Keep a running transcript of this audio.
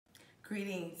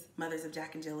Greetings, Mothers of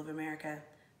Jack and Jill of America.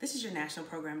 This is your National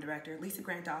Program Director, Lisa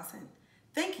Grant Dawson,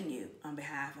 thanking you on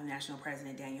behalf of National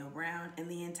President Daniel Brown and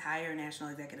the entire National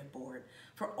Executive Board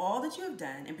for all that you have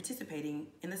done in participating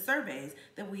in the surveys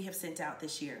that we have sent out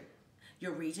this year.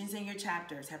 Your regions and your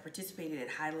chapters have participated at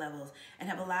high levels and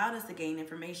have allowed us to gain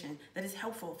information that is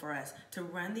helpful for us to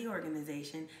run the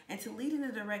organization and to lead in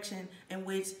the direction in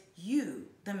which you,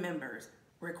 the members,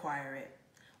 require it.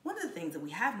 One of the things that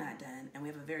we have not done, and we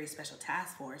have a very special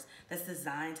task force that's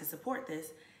designed to support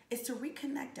this, is to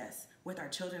reconnect us with our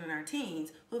children and our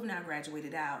teens who have now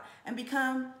graduated out and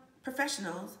become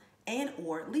professionals and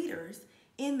or leaders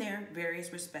in their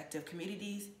various respective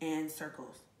communities and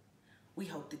circles. We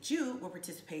hope that you will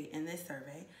participate in this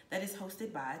survey that is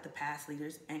hosted by the Past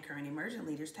Leaders and Current Emerging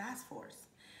Leaders Task Force.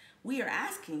 We are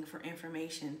asking for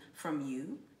information from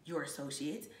you, your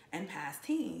associates, and past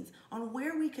teens on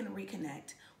where we can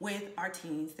reconnect with our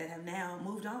teens that have now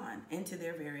moved on into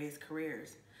their various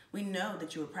careers. We know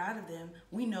that you are proud of them.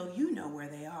 We know you know where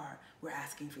they are. We're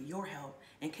asking for your help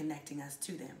in connecting us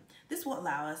to them. This will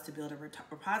allow us to build a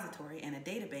repository and a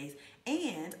database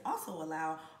and also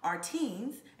allow our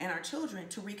teens and our children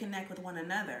to reconnect with one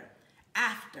another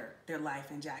after their life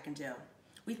in Jack and Jill.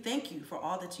 We thank you for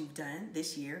all that you've done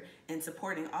this year in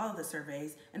supporting all of the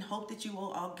surveys and hope that you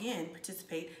will again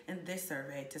participate in this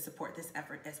survey to support this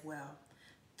effort as well.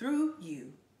 Through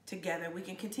you, together we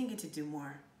can continue to do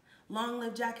more. Long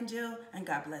live Jack and Jill, and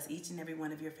God bless each and every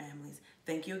one of your families.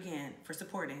 Thank you again for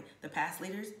supporting the past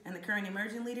leaders and the current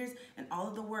emerging leaders and all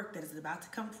of the work that is about to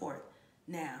come forth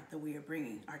now that we are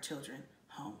bringing our children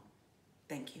home.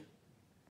 Thank you.